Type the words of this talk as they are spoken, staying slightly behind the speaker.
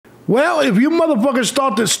Well, if you motherfuckers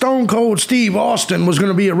thought that Stone Cold Steve Austin was going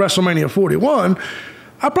to be at WrestleMania 41,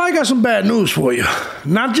 I probably got some bad news for you.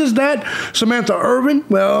 Not just that, Samantha Irvin,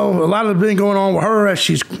 well, a lot has been going on with her as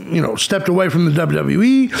she's, stepped away from the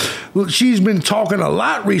WWE. She's been talking a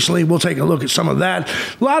lot recently. We'll take a look at some of that.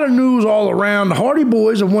 A lot of news all around. The Hardy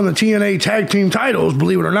Boys have won the TNA Tag Team titles,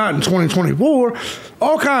 believe it or not, in 2024.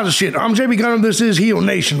 All kinds of shit. I'm JB Gunner. This is Heel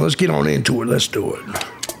Nation. Let's get on into it. Let's do it.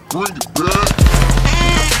 Bring it back.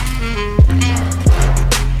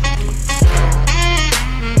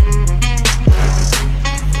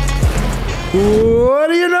 What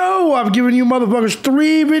do you know? I've given you motherfuckers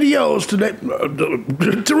 3 videos today.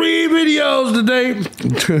 3 videos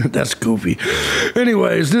today. That's goofy.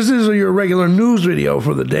 Anyways, this is your regular news video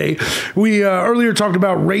for the day. We earlier talked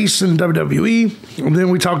about race in WWE, and then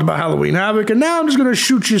we talked about Halloween Havoc, and now I'm just going to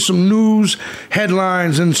shoot you some news,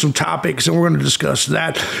 headlines, and some topics, and we're going to discuss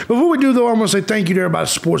that. Before we do, though, I'm going to say thank you to everybody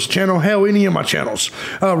that supports the channel. Hell, any of my channels,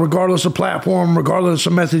 regardless of platform, regardless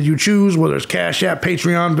of method you choose, whether it's Cash App,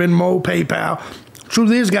 Patreon, Venmo, PayPal.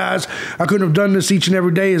 Truth is, guys, I couldn't have done this each and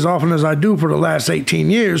every day as often as I do for the last 18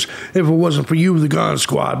 years if it wasn't for you, the Gun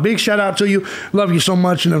Squad. Big shout out to you. Love you so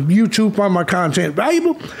much. And if you too find my content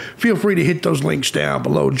valuable, feel free to hit those links down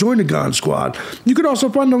below. Join the Gun Squad. You can also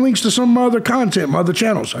find the links to some of my other content, my other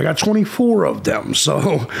channels. I got 24 of them,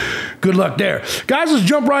 so good luck there. Guys, let's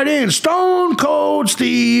jump right in. Stone Cold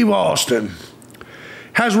Steve Austin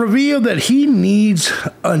has revealed that he needs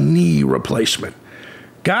a knee replacement.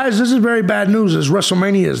 Guys, this is very bad news as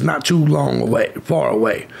WrestleMania is not too far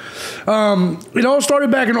away. It all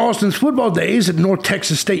started back in Austin's football days at North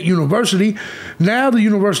Texas State University, now the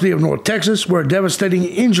University of North Texas, where a devastating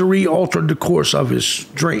injury altered the course of his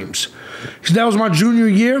dreams. So that was my junior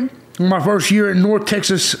year, my first year at North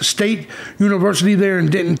Texas State University there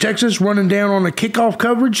in Denton, Texas, running down on the kickoff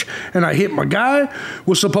coverage, and I hit my guy,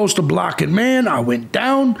 was supposed to block it, man. I went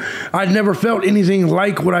down. I'd never felt anything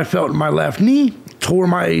like what I felt in my left knee. Tore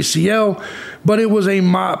my ACL, but it was a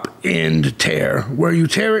mop end tear where you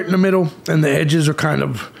tear it in the middle and the edges are kind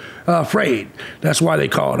of frayed. That's why they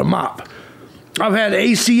call it a mop. I've had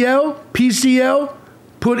ACL, PCL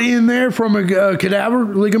put in there from a cadaver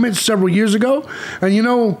ligament several years ago. And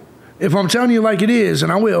if I'm telling you like it is,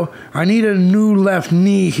 and I will, I need a new left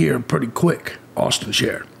knee here pretty quick, Austin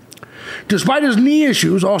shared. Despite his knee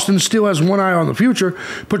issues, Austin still has one eye on the future,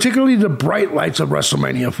 particularly the bright lights of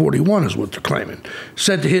WrestleMania 41 is what they're claiming,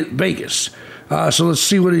 set to hit Vegas. So let's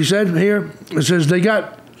see what he said here. It says, they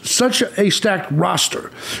got such a stacked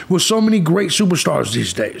roster with so many great superstars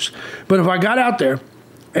these days. But if I got out there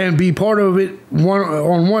and be part of it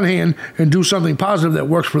on one hand and do something positive that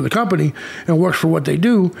works for the company and works for what they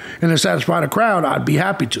do and to satisfy the crowd, I'd be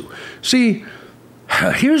happy to. See,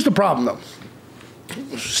 here's the problem, though.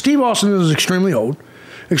 Steve Austin is extremely old,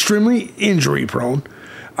 extremely injury prone.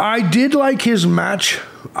 I did like his match.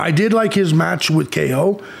 With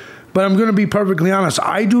KO, but I'm going to be perfectly honest.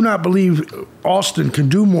 I do not believe Austin can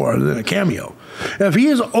do more than a cameo. If he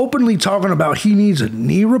is openly talking about he needs a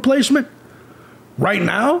knee replacement right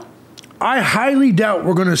now, I highly doubt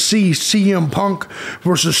we're going to see CM Punk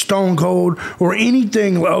versus Stone Cold or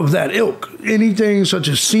anything of that ilk. Anything such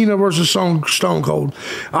as Cena versus Stone Cold.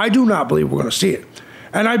 I do not believe we're going to see it.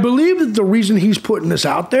 And I believe that the reason he's putting this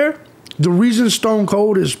out there, the reason Stone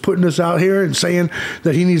Cold is putting this out here and saying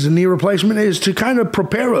that he needs a knee replacement is to kind of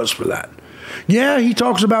prepare us for that. Yeah, he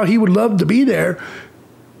talks about he would love to be there,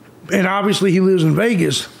 and obviously he lives in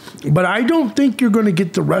Vegas, but I don't think you're going to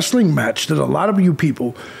get the wrestling match that a lot of you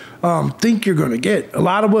people think you're going to get. A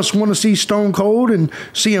lot of us want to see Stone Cold and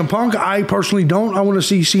CM Punk. I personally don't. I want to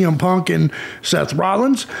see CM Punk and Seth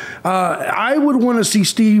Rollins. I would want to see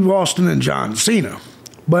Steve Austin and John Cena.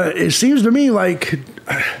 But it seems to me like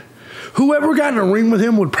whoever got in a ring with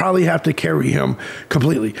him would probably have to carry him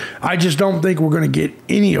completely. I just don't think we're going to get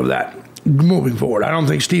any of that moving forward. I don't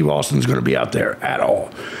think Steve Austin's going to be out there at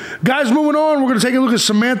all. Guys, moving on, we're going to take a look at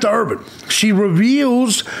Samantha Irvin. She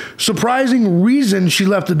reveals surprising reason she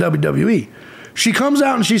left the WWE. She comes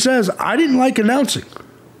out and she says, I didn't like announcing.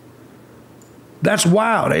 That's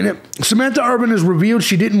wild, ain't it? Samantha Irvin has revealed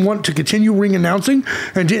she didn't want to continue ring announcing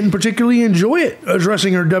and didn't particularly enjoy it,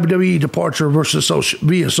 addressing her WWE departure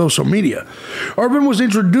via social media. Irvin was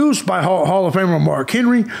introduced by Hall of Famer Mark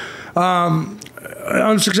Henry,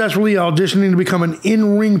 unsuccessfully auditioning to become an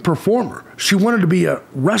in-ring performer. She wanted to be a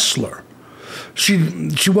wrestler.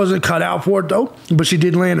 She wasn't cut out for it, though, but she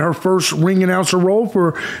did land her first ring announcer role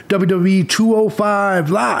for WWE 205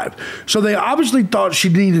 Live. So they obviously thought she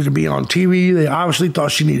needed to be on TV. They obviously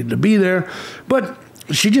thought she needed to be there, but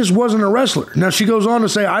she just wasn't a wrestler. Now, she goes on to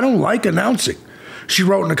say, I don't like announcing. she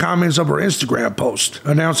wrote in the comments of her Instagram post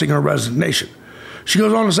announcing her resignation. She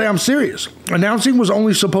goes on to say, "I'm serious. Announcing was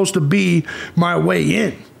only supposed to be my way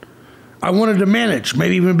in. I wanted to manage,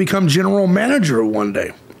 maybe even become general manager one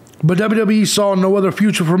day. But WWE saw no other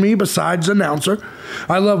future for me besides announcer.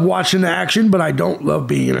 I love watching the action, but I don't love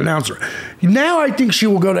being an announcer." Now I think she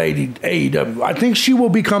will go to AEW. I think she will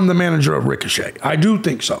become the manager of Ricochet. I do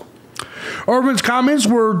think so. Irvin's comments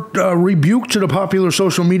were a rebuke to the popular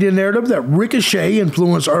social media narrative that Ricochet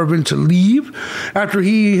influenced Irvin to leave after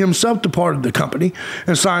he himself departed the company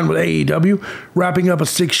and signed with AEW, wrapping up a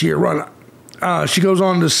 6-year run. She goes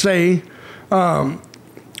on to say,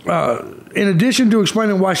 in addition to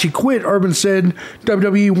explaining why she quit, Irvin said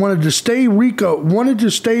WWE wanted to stay Rico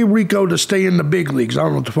to stay in the big leagues. I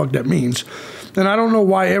don't know what the fuck that means. And I don't know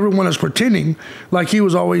why everyone is pretending like he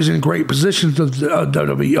was always in great positions of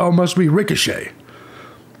WWE. Oh, must be Ricochet.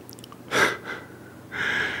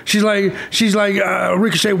 She's like,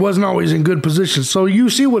 Ricochet wasn't always in good positions. So you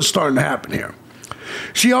see what's starting to happen here.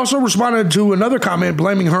 She also responded to another comment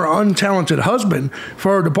blaming her untalented husband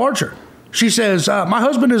for her departure. She says, "My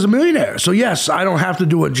husband is a millionaire, so yes, I don't have to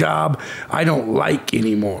do a job I don't like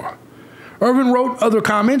anymore." Irvin wrote other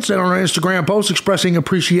comments and on her Instagram post expressing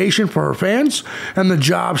appreciation for her fans and the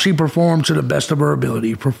job she performed to the best of her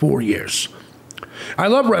ability for 4 years. "I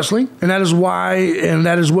love wrestling, and that is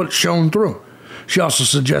what shone through." She also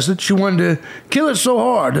suggested she wanted to kill it so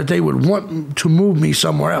hard that they would want to move me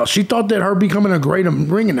somewhere else. She thought that her becoming a great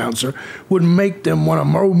ring announcer would make them want to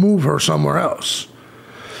move her somewhere else.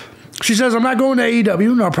 She says, "I'm not going to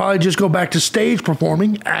AEW, and I'll probably just go back to stage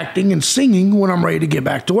performing, acting, and singing when I'm ready to get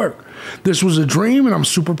back to work. This was a dream, and I'm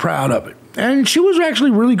super proud of it." And she was actually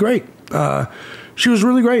really great. She was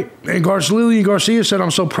really great. And Lillian Garcia said, "I'm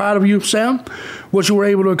so proud of you, Sam. What you were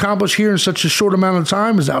able to accomplish here in such a short amount of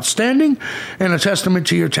time is outstanding and a testament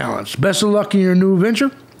to your talents. Best of luck in your new venture.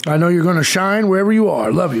 I know you're going to shine wherever you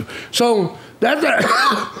are. Love you." So that's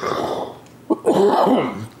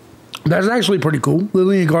that's actually pretty cool.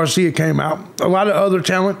 Lillian Garcia came out. A lot of other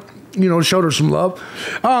talent, showed her some love.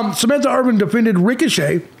 Samantha Irvin defended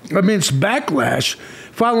Ricochet amidst backlash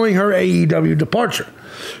following her AEW departure.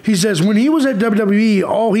 He says, "When he was at WWE,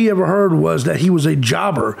 all he ever heard was that he was a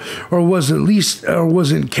jobber or was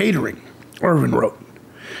in catering," Irvin wrote.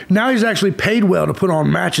 "Now he's actually paid well to put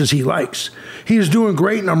on matches he likes. He is doing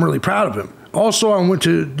great, and I'm really proud of him. Also, I went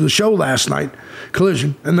to the show last night,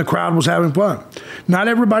 Collision, and the crowd was having fun. Not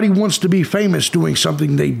everybody wants to be famous doing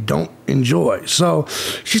something they don't enjoy." So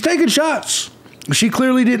she's taking shots. She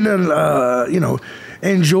clearly didn't,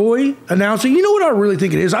 enjoy announcing. You know what I really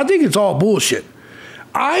think it is? I think it's all bullshit.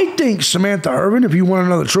 I think Samantha Irvin, if you want to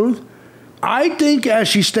know the truth, I think as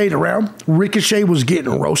she stayed around, Ricochet was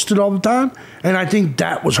getting roasted all the time, and I think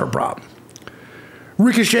that was her problem.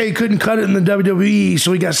 Ricochet couldn't cut it in the WWE,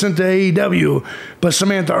 so he got sent to AEW, but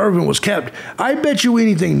Samantha Irvin was kept. I bet you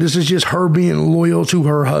anything this is just her being loyal to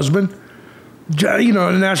her husband.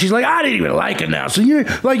 And now she's like, "I didn't even like it now." So, you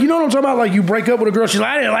know what I'm talking about? Like, you break up with a girl, she's like,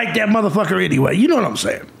 "I didn't like that motherfucker anyway." You know what I'm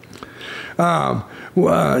saying?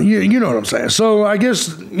 You know what I'm saying? So I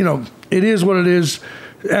guess, it is what it is.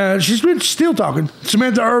 She's been still talking.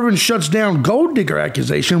 Samantha Irvin shuts down gold digger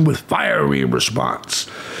accusation with fiery response.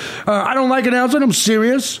 "I don't like announcing. I'm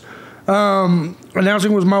serious.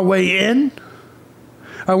 Announcing was my way in.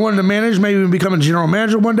 I wanted to manage, maybe even become a general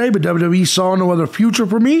manager one day, but WWE saw no other future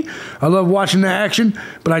for me. I love watching the action,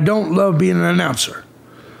 but I don't love being an announcer.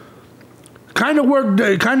 Kind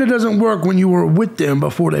of doesn't work when you were with them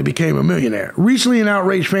before they became a millionaire." Recently, an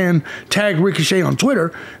outraged fan tagged Ricochet on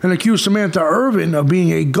Twitter and accused Samantha Irvin of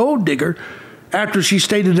being a gold digger after she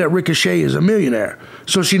stated that Ricochet is a millionaire,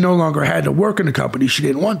 so she no longer had to work in the company she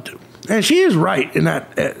didn't want to. And she is right in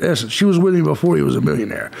that essence. She was with him before he was a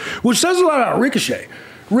millionaire, which says a lot about Ricochet.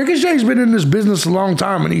 Ricochet's been in this business a long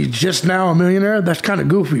time, and he's just now a millionaire. That's kind of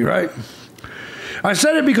goofy, right? "I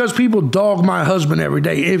said it because people dog my husband every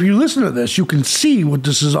day. If you listen to this, you can see what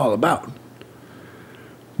this is all about."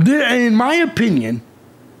 In my opinion,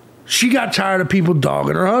 she got tired of people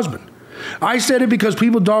dogging her husband. "I said it because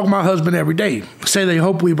people dog my husband every day, say they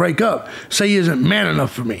hope we break up, say he isn't man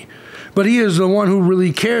enough for me. But he is the one who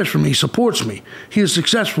really cares for me, supports me. He is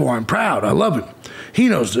successful. I'm proud. I love him. He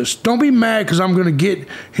knows this. Don't be mad because I'm going to get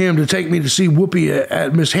him to take me to see Whoopi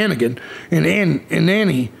at Miss Hannigan and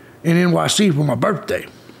Annie in NYC for my birthday."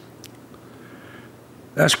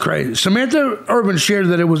 That's crazy. Samantha Irvin shared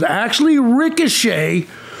that it was actually Ricochet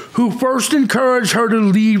who first encouraged her to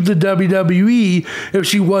leave the WWE if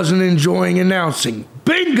she wasn't enjoying announcing.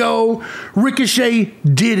 Bingo! Ricochet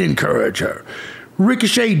did encourage her.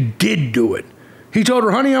 Ricochet did do it. He told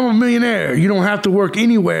her, honey, I'm a millionaire. You don't have to work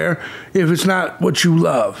anywhere if it's not what you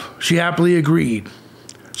love. She happily agreed.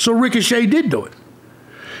 So Ricochet did do it.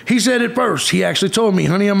 He said it first. He actually told me,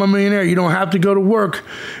 honey, I'm a millionaire. You don't have to go to work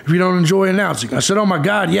if you don't enjoy announcing. I said, oh, my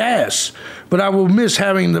God, yes. But I will miss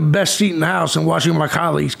having the best seat in the house and watching my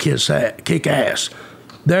colleagues kick ass.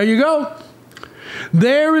 There you go.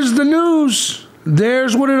 There is the news.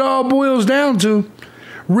 There's what it all boils down to.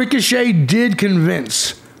 Ricochet did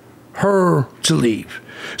convince her to leave.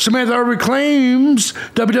 Samantha Irvin claims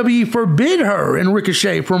WWE forbid her and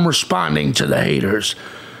Ricochet from responding to the haters.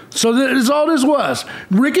 So that's all this was.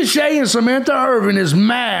 Ricochet and Samantha Irvin is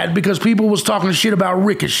mad because people was talking shit about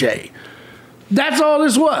Ricochet. That's all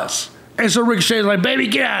this was. And so Ricochet's like, baby,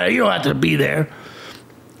 get out of here. You don't have to be there.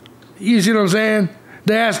 You see what I'm saying?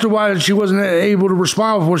 They asked her why she wasn't able to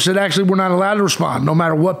respond before. She said, actually, we're not allowed to respond. No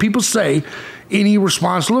matter what people say, any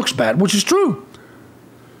response looks bad, which is true.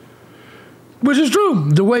 Which is true.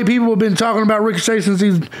 The way people have been talking about Ricochet since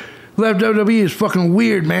he left WWE is fucking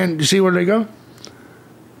weird, man. You see where they go?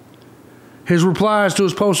 His replies to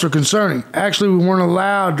his posts are concerning. Actually, we weren't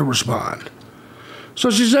allowed to respond. So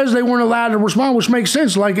she says they weren't allowed to respond, which makes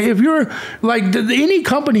sense. Like, if you're, like, any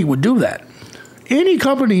company would do that. Any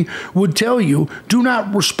company would tell you, do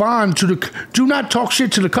not respond to do not talk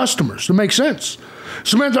shit to the customers. It makes sense.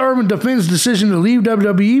 Samantha Irvin defends decision to leave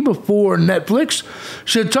WWE before Netflix.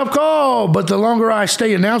 She said, tough call, but the longer I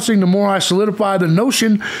stay announcing, the more I solidify the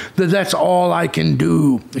notion that that's all I can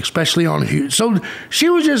do, especially on huge. So she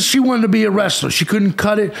wanted to be a wrestler. She couldn't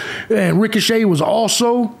cut it. And Ricochet was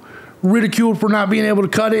also ridiculed for not being able to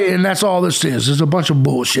cut it, and that's all this is. It's a bunch of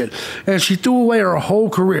bullshit. And she threw away her whole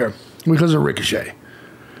career because of Ricochet.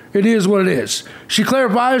 It is what it is. She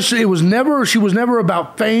clarifies she was never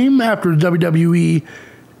about fame after the WWE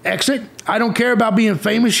exit. I don't care about being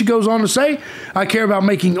famous, she goes on to say. I care about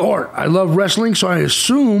making art. I love wrestling, so I'm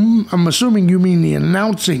assuming you mean the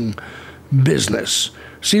announcing business.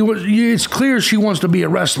 See, it's clear she wants to be a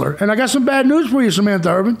wrestler. And I got some bad news for you, Samantha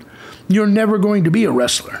Irvin. You're never going to be a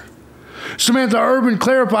wrestler. Samantha Irvin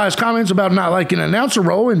clarifies comments about not liking an announcer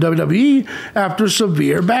role in WWE after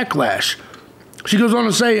severe backlash. She goes on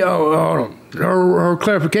to say, her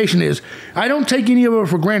clarification is, I don't take any of it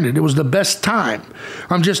for granted. It was the best time.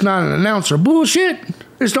 I'm just not an announcer. Bullshit.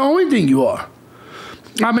 It's the only thing you are.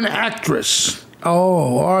 I'm an actress.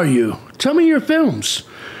 Oh, are you? Tell me your films.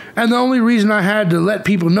 And the only reason I had to let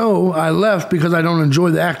people know I left because I don't enjoy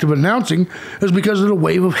the act of announcing is because of the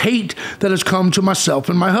wave of hate that has come to myself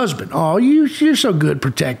and my husband. Oh, you're so good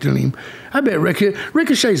protecting him. I bet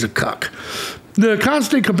Ricochet's a cuck. The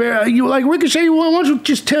constant you like Ricochet, why don't you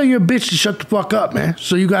just tell your bitch to shut the fuck up, man,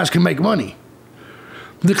 so you guys can make money.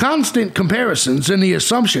 The constant comparisons and the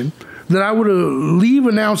assumption that I would leave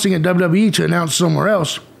announcing at WWE to announce somewhere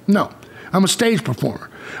else. No, I'm a stage performer.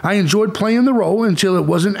 I enjoyed playing the role until it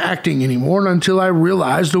wasn't acting anymore and until I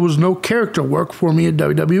realized there was no character work for me at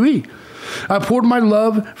WWE. I poured my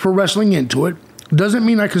love for wrestling into it. Doesn't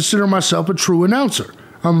mean I consider myself a true announcer.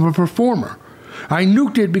 I'm a performer. I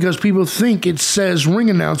nuked it because people think it says ring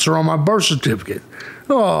announcer on my birth certificate.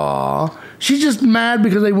 Aw, she's just mad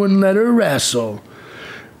because they wouldn't let her wrestle.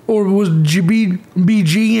 Or it was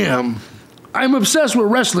BGM. I'm obsessed with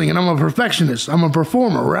wrestling and I'm a perfectionist. I'm a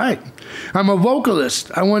performer, right? I'm a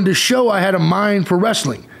vocalist. I wanted to show I had a mind for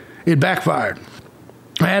wrestling. It backfired.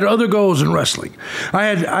 I had other goals in wrestling. I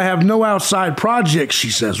have no outside projects, she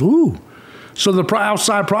says. Ooh. So the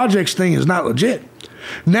outside projects thing is not legit.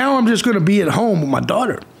 Now I'm just going to be at home with my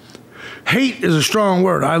daughter. Hate is a strong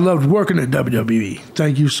word. I loved working at WWE.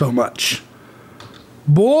 Thank you so much.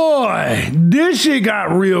 Boy, this shit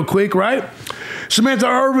got real quick, right? Samantha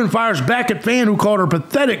Irvin fires back at fan who called her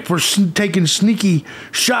pathetic for taking sneaky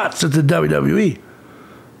shots at the WWE,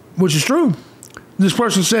 which is true. This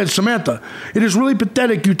person said, Samantha, it is really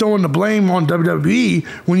pathetic you throwing the blame on WWE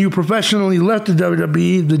when you professionally left the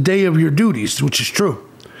WWE the day of your duties, which is true.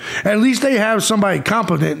 At least they have somebody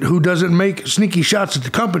competent who doesn't make sneaky shots at the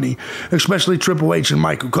company, especially Triple H and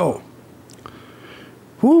Michael Cole.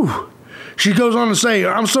 Whew. She goes on to say,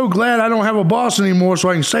 I'm so glad I don't have a boss anymore so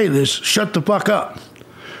I can say this. Shut the fuck up.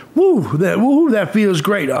 Woo, that feels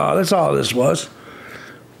great. Oh, that's all this was.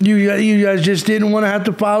 You guys just didn't want to have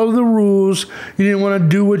to follow the rules. You didn't want to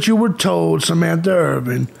do what you were told, Samantha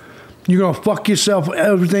Irvin. You're going to fuck yourself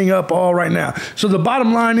everything up all right now. So the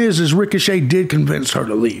bottom line is Ricochet did convince her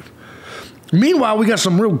to leave. Meanwhile, we got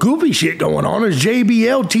some real goofy shit going on as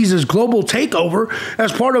JBL teases global takeover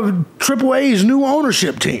as part of Triple A's new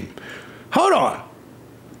ownership team. Hold on.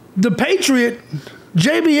 The Patriot,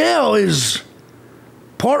 JBL, is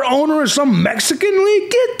part owner of some Mexican league?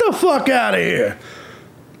 Get the fuck out of here.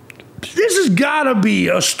 This has got to be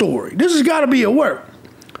a story. This has got to be a work.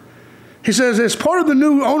 He says, as part of the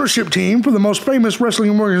new ownership team for the most famous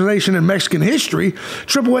wrestling organization in Mexican history,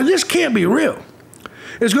 AAA, this can't be real.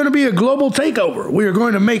 It's going to be a global takeover. We are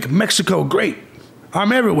going to make Mexico great.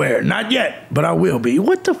 I'm everywhere. Not yet, but I will be.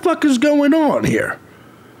 What the fuck is going on here?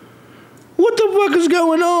 What the fuck is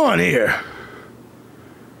going on here?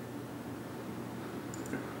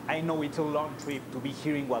 I know it's a long trip to be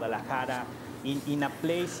here in Guadalajara, in a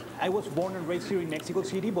place. I was born and raised here in Mexico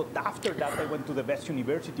City, but after that I went to the best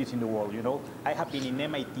universities in the world, you know. I have been in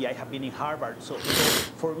MIT, I have been in Harvard, so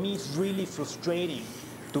for me it's really frustrating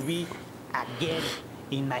to be again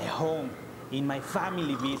in my home, in my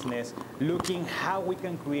family business, looking how we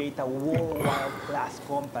can create a worldwide class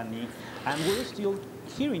company, and we're still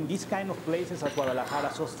here in these kind of places at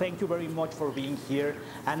Guadalajara, so thank you very much for being here,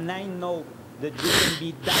 and I know that you can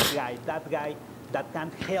be that guy that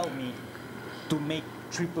can help me to make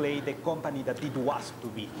AAA the company that it was to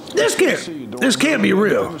be. This can't be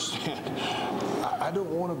real. I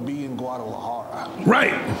don't want to be in Guadalajara.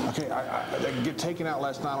 Right. Okay, I get taken out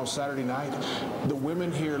last night on Saturday night. The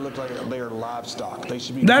women here look like they are livestock. They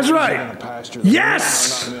should be That's right. in a pasture.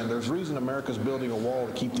 Yes. Not men. There's a reason America's building a wall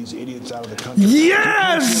to keep these idiots out of the country.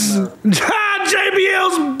 Yes.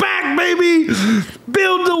 JBL's back, baby.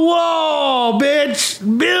 Build the wall, bitch.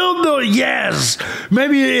 Build the yes.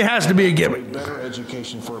 Maybe it has to be a gimmick. Better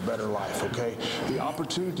education for a better life. Okay. The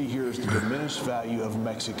opportunity here is the diminished value of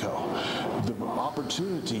Mexico. The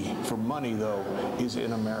opportunity for money, though, is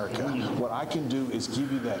in America. What I can do is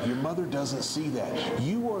give you that. Your mother doesn't see that.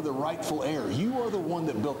 You are the rightful heir. You are the one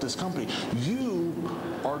that built this company. You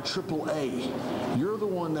are AAA. You're the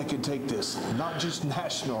one that can take this, not just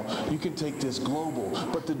national. You can take this global.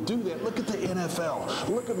 But to do that, look at the NFL.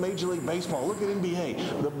 Look at Major League Baseball. Look at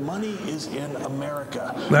NBA. The money is in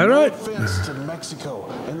America. That's right. No offense to Mexico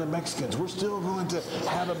and the Mexicans. We're still going to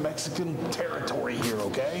have a Mexican territory here,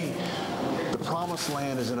 okay? The promised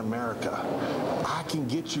land is in America. I can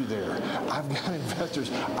get you there. I've got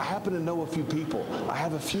investors. I happen to know a few people. I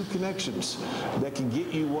have a few connections that can get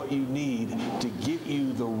you what you need to get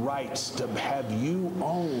you the rights to have you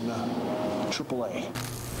own AAA.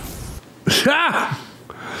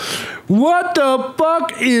 What the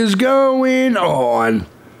fuck is going on?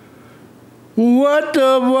 What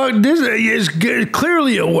the fuck? This is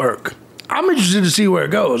clearly a work. I'm interested to see where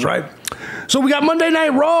it goes, right? So we got Monday Night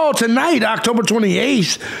Raw tonight, October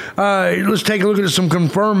 28th. Let's take a look at some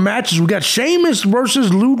confirmed matches. We got Sheamus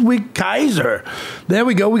versus Ludwig Kaiser. There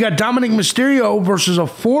we go. We got Dominic Mysterio versus a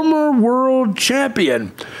former world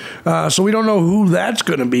champion. So we don't know who that's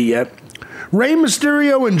going to be yet. Rey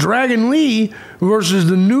Mysterio and Dragon Lee versus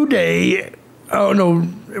the New Day. Oh, no,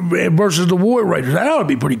 versus the War Raiders. That ought to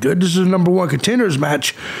be pretty good. This is a number one contenders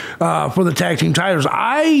match for the tag team titles.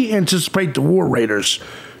 I anticipate the War Raiders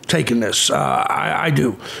taking this. I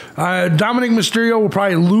do. Dominic Mysterio will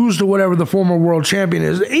probably lose to whatever the former world champion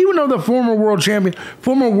is, even though the former world champion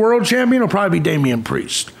will probably be Damian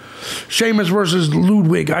Priest. Sheamus versus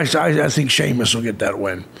Ludwig. I think Sheamus will get that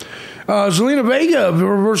win. Zelina Vega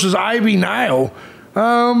versus Ivy Nile.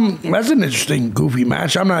 That's an interesting, goofy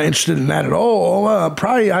match. I'm not interested in that at all.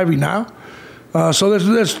 Probably Ivy Nile. So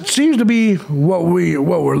this seems to be what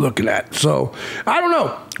we're looking at. So I don't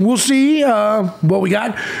know. We'll see what we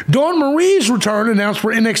got. Dawn Marie's return announced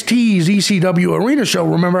for NXT's ECW Arena show.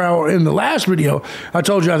 Remember how in the last video I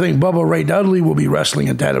told you I think Bubba Ray Dudley will be wrestling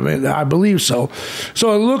at that event. I believe so.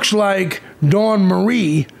 So it looks like Dawn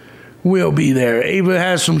Marie will be there. Ava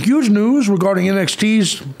has some huge news regarding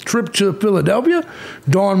NXT's trip to Philadelphia.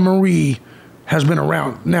 Dawn Marie has been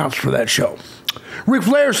announced for that show. Ric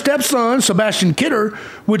Flair's stepson, Sebastian Kidder,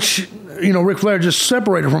 which, Ric Flair just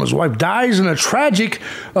separated from his wife, dies in a tragic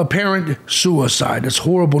apparent suicide. That's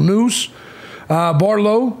horrible news.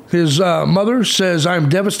 Barlow, his mother, says, "I'm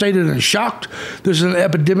devastated and shocked. This is an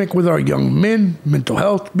epidemic with our young men, mental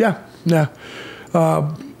health." Yeah.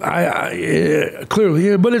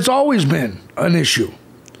 Clearly, but it's always been an issue.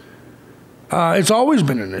 It's always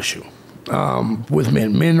been an issue with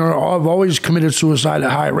men. Men have always committed suicide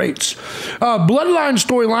at high rates. Bloodline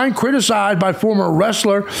storyline criticized by former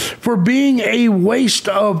wrestler for being a waste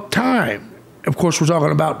of time. Of course, we're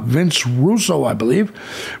talking about Vince Russo, I believe.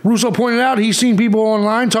 Russo pointed out he's seen people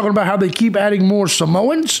online talking about how they keep adding more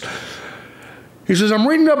Samoans. He says, "I'm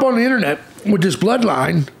reading up on the internet with this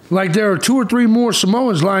bloodline, like there are 2 or 3 more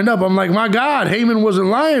Samoans lined up." I'm like, my God, Heyman wasn't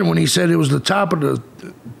lying when he said it was the top of the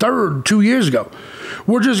third 2 years ago.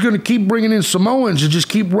 We're just going to keep bringing in Samoans and just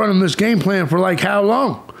keep running this game plan for like how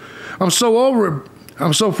long? I'm so over it.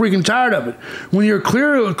 I'm so freaking tired of it. When you're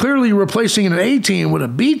clearly replacing an A team with a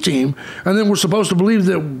B team, and then we're supposed to believe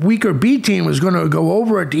that weaker B team is going to go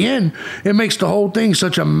over at the end, it makes the whole thing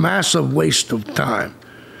such a massive waste of time.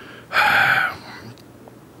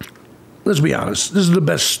 Let's be honest, this is the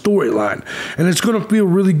best storyline, and it's going to feel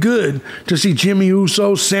really good to see Jimmy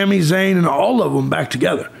Uso, Sami Zayn, and all of them back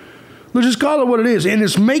together. Let's just call it what it is, and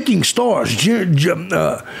it's making stars. Fatu,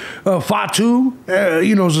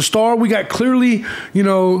 is a star. We got clearly,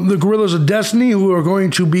 the Gorillas of Destiny, who are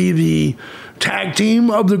going to be the tag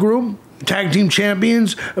team of the group. Tag team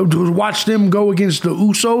champions. To watch them go against the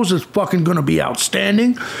Usos is fucking going to be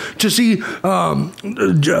outstanding. To see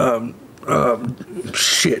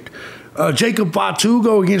Jacob Fatu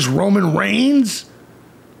go against Roman Reigns,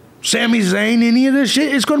 Sami Zayn, any of this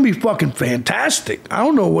shit, it's going to be fucking fantastic. I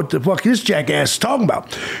don't know what the fuck this jackass is talking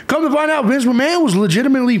about. Come to find out, Vince McMahon was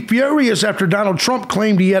legitimately furious after Donald Trump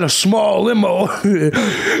claimed he had a small limo.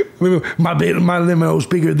 My limo is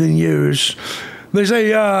bigger than yours. They say,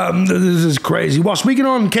 this is crazy. While speaking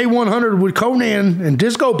on K100 with Conan and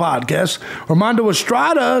Disco podcast, Armando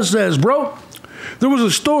Estrada says, bro, there was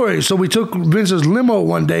a story. So we took Vince's limo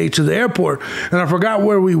one day to the airport, and I forgot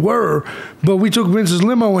where we were, but we took Vince's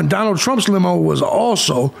limo, and Donald Trump's limo was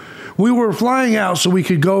also. We were flying out so we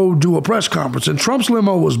could go do a press conference, and Trump's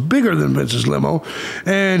limo was bigger than Vince's limo,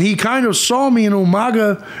 and he kind of saw me and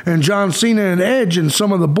Umaga and John Cena and Edge and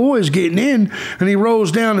some of the boys getting in, and he rolls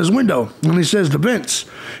down his window, and he says to Vince,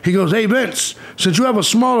 he goes, hey, Vince, since you have a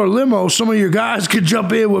smaller limo, some of your guys could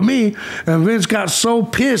jump in with me, and Vince got so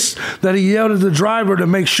pissed that he yelled at the driver to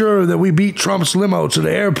make sure that we beat Trump's limo to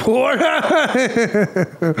the airport.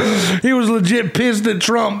 He was legit pissed at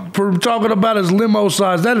Trump for talking about his limo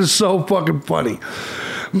size. That is so fucking funny.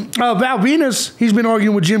 Val Venus, he's been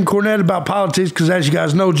arguing with Jim Cornette about politics because, as you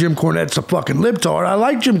guys know, Jim Cornette's a fucking libtard. I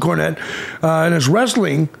like Jim Cornette and his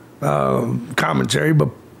wrestling commentary, but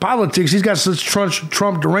politics, he's got such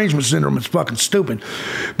Trump derangement syndrome, it's fucking stupid.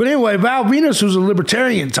 But anyway, Val Venus, who's a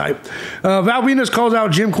libertarian type, Val Venus calls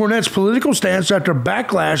out Jim Cornette's political stance after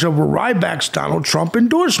backlash over Ryback's Donald Trump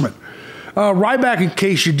endorsement. Ryback, in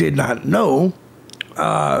case you did not know,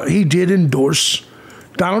 he did endorse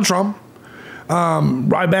Donald Trump.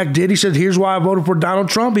 Ryback did. He said, here's why I voted for Donald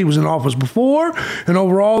Trump. He was in office before, and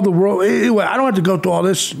overall the world. Anyway, I don't have to go through all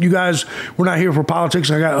this. You guys, we're not here for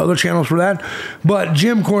politics. I got other channels for that. But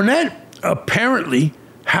Jim Cornette apparently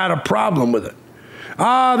had a problem with it.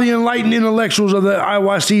 The enlightened intellectuals of the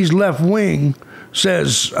IYC's left wing,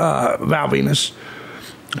 says Val Venus.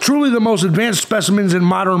 Truly the most advanced specimens in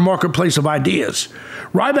modern marketplace of ideas.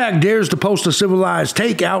 Ryback dares to post a civilized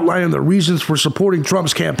take outlining the reasons for supporting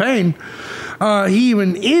Trump's campaign. He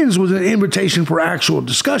even ends with an invitation for actual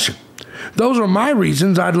discussion. Those are my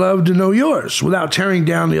reasons. I'd love to know yours without tearing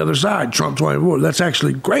down the other side. Trump 24. That's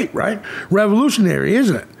actually great, right? Revolutionary,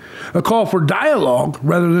 isn't it? A call for dialogue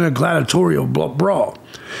rather than a gladiatorial brawl.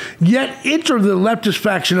 Yet enter the leftist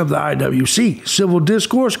faction of the IWC. Civil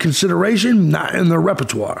discourse, consideration, not in their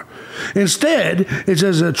repertoire. Instead, it's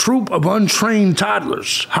as a troop of untrained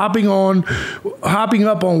toddlers hopping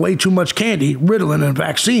up on way too much candy, Ritalin, and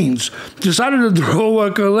vaccines, decided to throw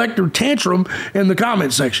a collective tantrum in the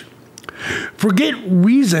comment section. Forget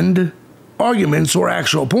reasoned arguments or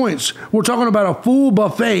actual points. We're talking about a full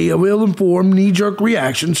buffet of ill-informed, knee-jerk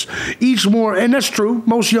reactions, each more, and that's true.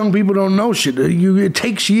 Most young people don't know shit. It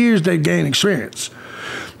takes years to gain experience.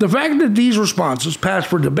 The fact that these responses pass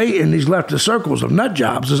for debate in these leftist circles of nut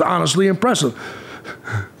jobs is honestly impressive.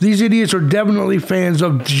 These idiots are definitely fans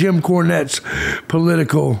of Jim Cornette's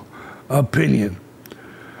political opinion.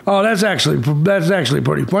 Oh, that's actually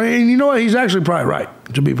pretty funny. And you know what? He's actually probably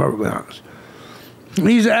right, to be perfectly honest.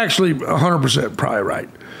 He's actually 100% probably right.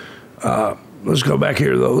 Let's go back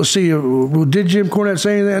here, though. Let's see. Did Jim Cornette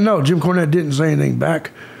say anything? No, Jim Cornette didn't say anything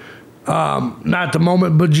back. Not at the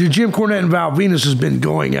moment, but Jim Cornette and Val Venus has been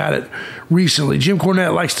going at it recently. Jim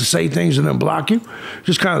Cornette likes to say things and then block you.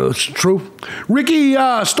 Just kind of the truth. Ricky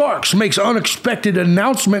Starks makes unexpected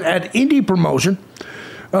announcement at indie promotion.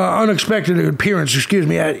 Unexpected appearance, at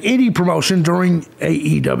indie promotion during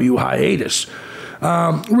AEW hiatus.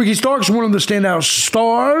 Ricky Starks, one of the standout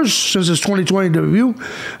stars since his 2020 debut.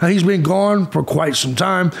 He's been gone for quite some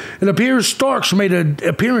time. It appears Starks made an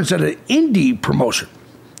appearance at an indie promotion.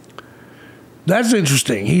 That's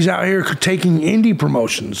interesting. He's out here taking indie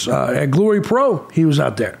promotions. At Glory Pro, he was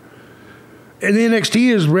out there. And the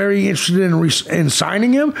NXT is very interested in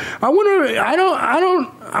signing him. I wonder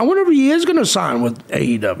if he is going to sign with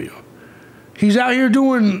AEW. He's out here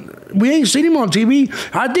doing, we ain't seen him on TV.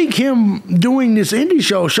 I think him doing this indie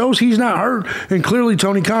show shows he's not hurt, and clearly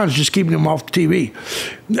Tony Khan's just keeping him off the TV.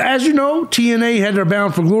 As you know, TNA had their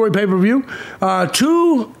Bound for Glory pay-per-view.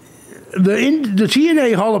 The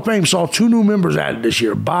TNA Hall of Fame saw 2 new members added this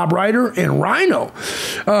year, Bob Ryder and Rhino.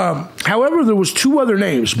 However, there was 2 other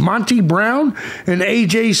names, Monty Brown and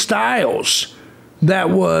AJ Styles,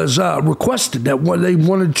 that was requested, that they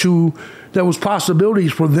wanted to, that was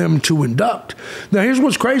possibilities for them to induct. Now, here's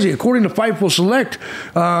what's crazy. According to Fightful Select,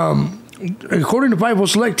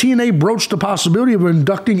 TNA broached the possibility of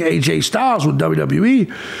inducting AJ Styles with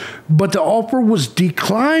WWE, but the offer was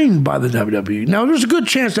declined by the WWE. Now, there's a good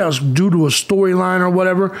chance that was due to a storyline or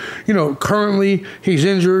whatever. You know, currently he's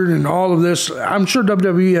injured and all of this. I'm sure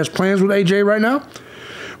WWE has plans with AJ right now.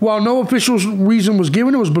 While no official reason was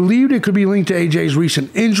given, it was believed it could be linked to AJ's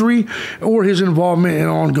recent injury or his involvement in an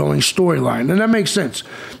ongoing storyline. And that makes sense.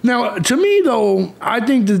 Now, to me, though, I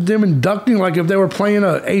think that them inducting, like if they were playing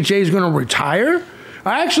AJ's going to retire,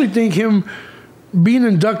 I actually think him being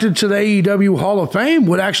inducted to the AEW Hall of Fame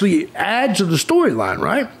would actually add to the storyline,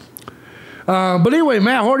 right? But anyway,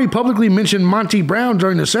 Matt Hardy publicly mentioned Monty Brown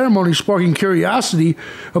during the ceremony, sparking curiosity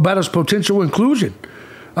about his potential inclusion.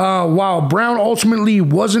 While Brown ultimately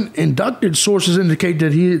wasn't inducted, sources indicate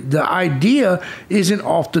that the idea isn't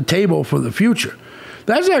off the table for the future.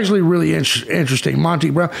 That's actually really interesting, Monty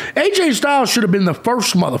Brown. AJ Styles should have been the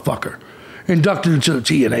first motherfucker inducted into the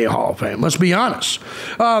TNA Hall of Fame. Let's be honest.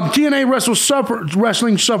 TNA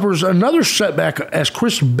Wrestling suffers another setback as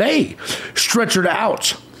Chris Bay stretchered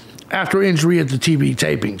out after injury at the TV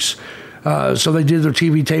tapings. So they did their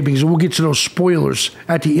TV tapings, and we'll get to those spoilers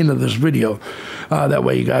at the end of this video. That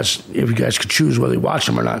way, if you guys could choose whether you watch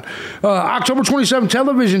them or not. October 27th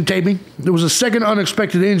television taping. There was a second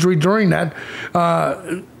unexpected injury during that.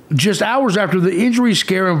 Just hours after the injury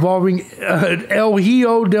scare involving El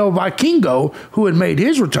Hijo del Vikingo, who had made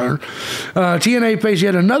his return, TNA faced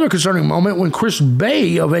yet another concerning moment when Chris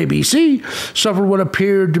Bay of ABC suffered what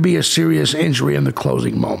appeared to be a serious injury in the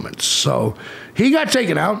closing moments. So he got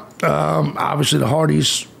taken out. Obviously, the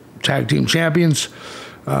Hardys, tag team champions.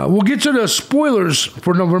 We'll get to the spoilers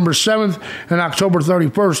for November 7th and October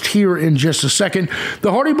 31st here in just a second.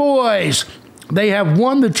 The Hardy Boys, they have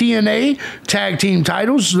won the TNA tag team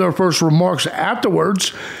titles. Their first remarks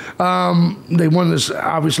afterwards. They won this,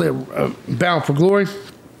 obviously, Bound for Glory.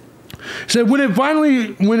 Said when it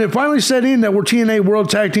finally set in that we're TNA World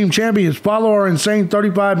Tag Team Champions, follow our insane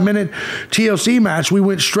 35-minute TLC match, we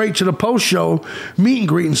went straight to the post-show meet and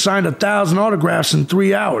greet and signed 1,000 autographs in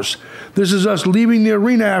 3 hours. This is us leaving the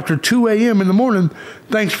arena after 2 a.m. in the morning.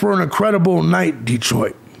 Thanks for an incredible night,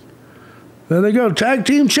 Detroit. There they go, tag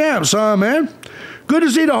team champs, man. Good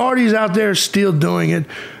to see the Hardys out there still doing it.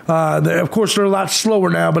 Of course, they're a lot slower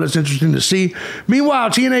now, but it's interesting to see.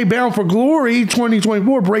 Meanwhile, TNA Bound for Glory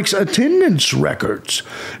 2024 breaks attendance records.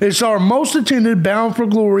 It's our most attended Bound for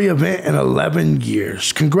Glory event in 11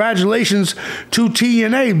 years. Congratulations to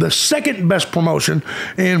TNA, the second best promotion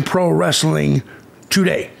in pro wrestling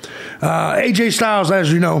today. AJ Styles,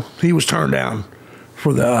 as you know, he was turned down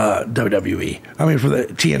for the for the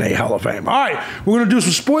TNA Hall of Fame. All right, we're going to do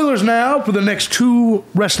some spoilers now for the next 2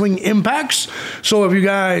 wrestling impacts. So if you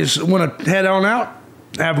guys want to head on out,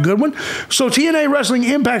 have a good one. So TNA Wrestling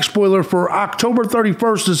Impact spoiler for October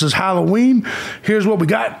 31st. This is Halloween. Here's what we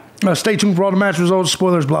got. Stay tuned for all the match results,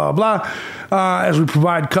 spoilers, blah, blah, blah, as we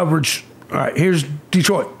provide coverage. All right, here's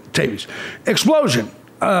Detroit tapings. Explosion.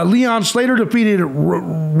 Leon Slater defeated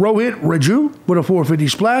Rohit Raju with a 450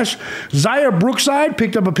 splash. Zaya Brookside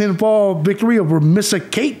picked up a pinfall victory over Missa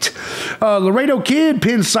Kate. Laredo Kid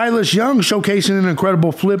pinned Silas Young, showcasing an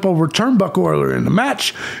incredible flip over turnbuckle earlier in the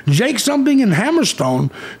match. Jake Something and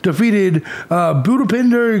Hammerstone defeated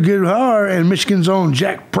Budapinder Gidhar and Michigan's own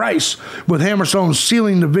Jack Price, with Hammerstone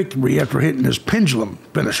sealing the victory after hitting his pendulum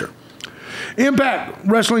finisher. Impact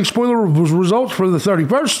Wrestling spoiler results for the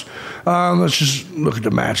 31st. Let's just look at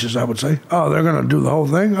the matches, I would say. Oh, they're going to do the whole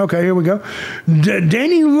thing? Okay, here we go.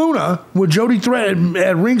 Danny Luna with Jody Thread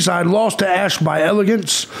at ringside lost to Ash by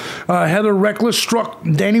elegance. Heather Reckless struck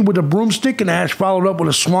Danny with a broomstick, and Ash followed up with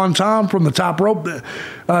a swanton from the top rope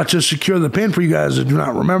to secure the pin. For you guys that do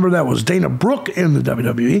not remember, that was Dana Brooke in the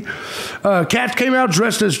WWE. Katz came out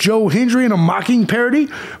dressed as Joe Hendry in a mocking parody,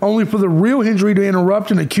 only for the real Hendry to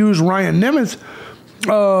interrupt and accuse Ryan Nemeth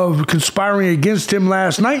of conspiring against him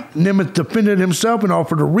last night. Nemeth defended himself and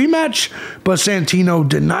offered a rematch, but Santino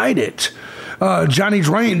denied it. Johnny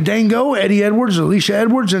Dango, Eddie Edwards, Alicia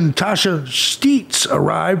Edwards, and Tasha Steets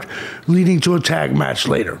arrived, leading to a tag match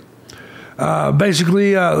later.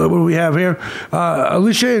 Basically, what do we have here?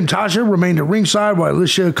 Alicia and Tasha remained at ringside while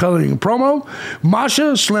Alicia coloring a promo.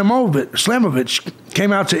 Masha Slamovich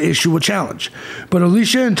came out to issue a challenge, but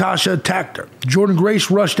Alicia and Tasha attacked her. Jordynne Grace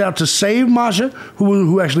rushed out to save Masha,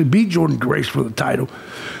 who actually beat Jordynne Grace for the title.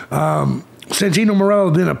 Santino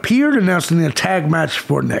Marella then appeared, announcing a tag match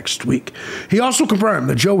for next week. He also confirmed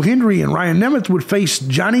that Joe Hendry and Ryan Nemeth would face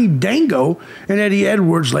Johnny Dango and Eddie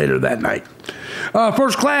Edwards later that night.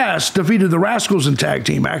 First Class defeated the Rascals in tag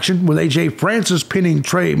team action, with AJ Francis pinning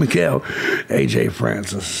Trey Miguel. AJ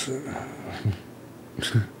Francis.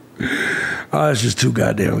 It's just too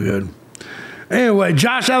goddamn good. Anyway,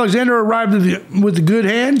 Josh Alexander arrived with the good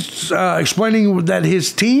hands, explaining that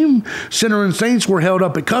his team, Sinner and Saints, were held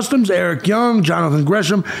up at Customs. Eric Young, Jonathan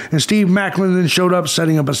Gresham, and Steve Macklin then showed up,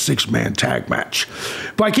 setting up a 6-man tag match.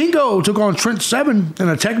 Vikingo took on Trent Seven in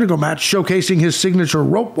a technical match, showcasing his signature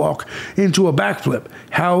rope walk into a backflip.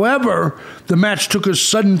 However, the match took a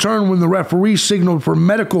sudden turn when the referee signaled for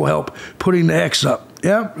medical help, putting the X up.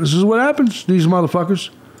 Yeah, this is what happens, these motherfuckers.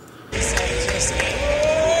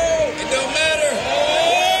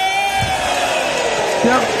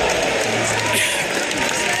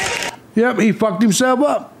 Yep, he fucked himself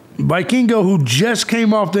up. Vikingo, who just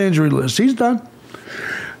came off the injury list, he's done.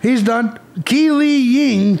 Ki Lee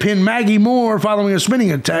Ying pinned Maggie Moore following a spinning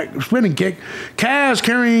kick. Kaz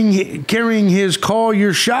carrying his Call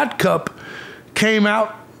Your Shot cup came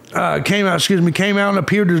out and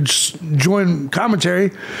appeared to join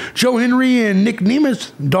commentary. Joe Hendry and Nick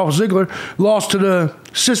Nemeth, Dolph Ziggler, lost to the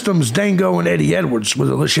Systems, Dango, and Eddie Edwards with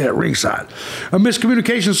Alicia at ringside. A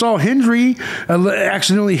miscommunication saw Hendry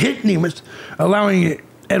accidentally hit Nemeth, allowing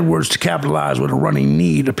Edwards to capitalize with a running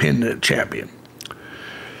knee to pin the champion.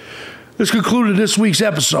 This concluded this week's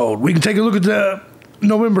episode. We can take a look at the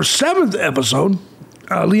November 7th episode.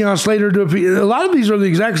 Leon Slater defeated. A lot of these are the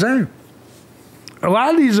exact same.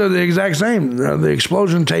 The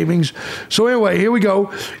explosion tapings. So anyway, here we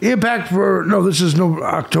go. Impact this is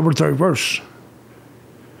October 31st.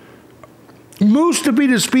 Moose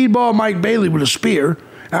defeated Speedball Mike Bailey with a spear.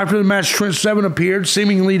 After the match, Trent Seven appeared,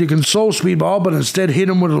 seemingly to console Speedball, but instead hit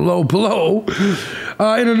him with a low blow.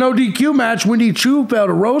 In a no DQ match, Wendy Choo fell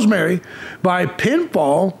to Rosemary by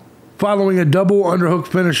pinfall following a double underhook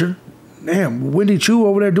finisher. Damn, Wendy Choo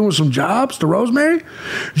over there doing some jobs to Rosemary.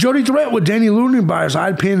 Jody Threat with Danny Looney by his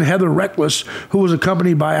side pinned Heather Reckless, who was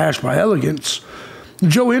accompanied by Ash by Elegance.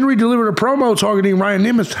 Joe Hendry delivered a promo targeting Ryan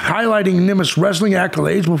Nemeth, highlighting Nemeth's wrestling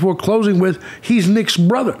accolades before closing with, "He's Nick's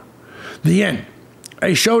brother." The end.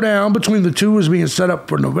 A showdown between the two is being set up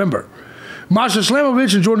for November. Masha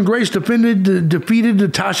Slamovich and Jordynne Grace defeated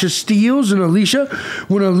Natasha Steeles and Alicia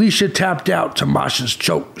when Alicia tapped out to Masha's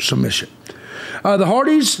choke submission. The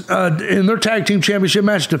Hardys, in their tag team championship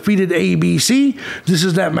match, defeated ABC. This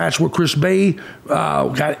is that match where Chris Bay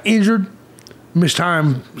got injured,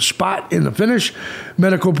 mistimed spot in the finish.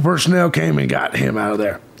 Medical personnel came and got him out of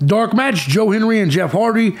there. Dark match, Joe Hendry and Jeff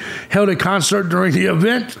Hardy held a concert during the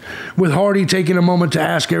event, with Hardy taking a moment to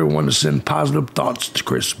ask everyone to send positive thoughts to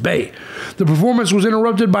Chris Bay. The performance was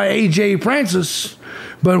interrupted by AJ Francis,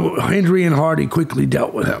 but Hendry and Hardy quickly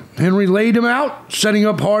dealt with him. Hendry laid him out, setting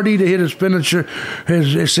up Hardy to hit his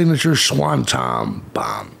signature Swanton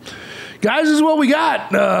Bomb. Guys, this is what we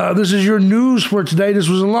got. This is your news for today. This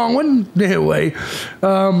was a long one. Anyway,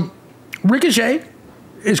 Ricochet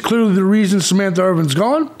is clearly the reason Samantha Irvin's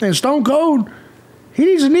gone, and Stone Cold, he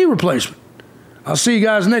needs a knee replacement. I'll see you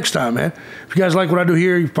guys next time, man. If you guys like what I do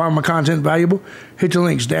here, you find my content valuable, hit the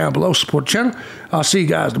links down below, support the channel. I'll see you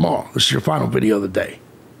guys tomorrow. This is your final video of the day.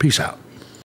 Peace out.